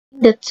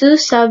the two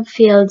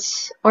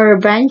subfields or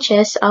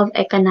branches of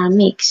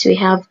economics. We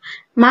have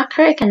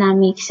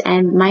macroeconomics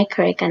and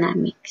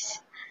microeconomics.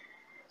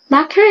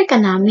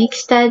 Macroeconomics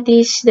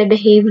studies the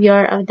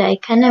behavior of the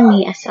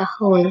economy as a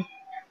whole.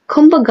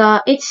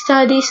 Kumbaga, it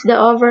studies the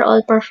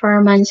overall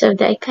performance of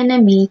the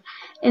economy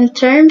in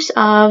terms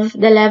of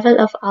the level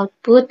of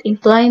output,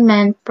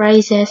 employment,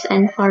 prices,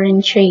 and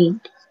foreign trade.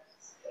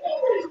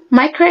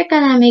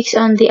 Microeconomics,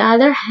 on the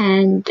other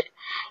hand,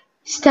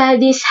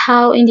 studies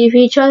how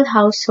individual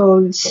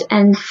households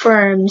and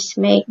firms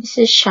make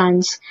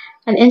decisions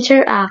and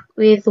interact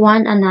with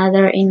one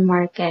another in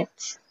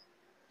markets.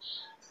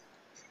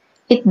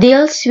 It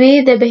deals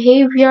with the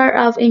behavior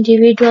of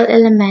individual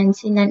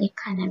elements in an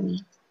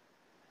economy.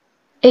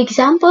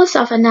 Examples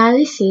of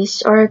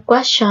analysis or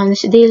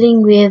questions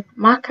dealing with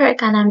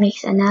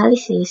macroeconomics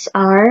analysis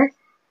are: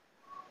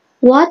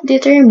 what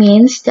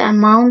determines the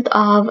amount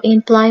of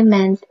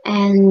employment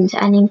and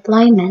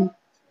unemployment?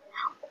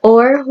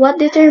 Or what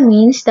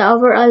determines the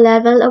overall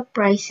level of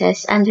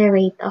prices and the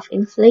rate of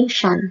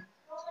inflation?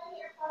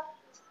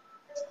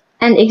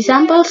 And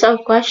examples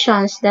of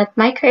questions that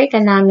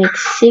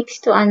microeconomics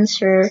seeks to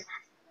answer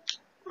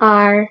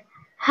are: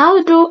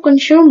 how do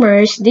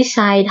consumers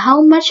decide how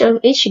much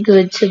of each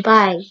good to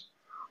buy?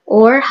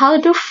 Or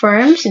how do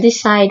firms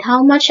decide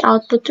how much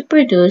output to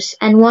produce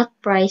and what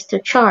price to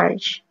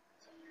charge?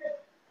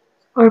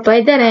 Or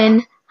pwede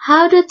rin,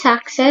 how do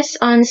taxes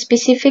on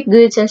specific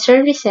goods and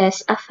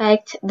services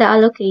affect the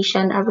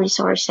allocation of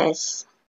resources?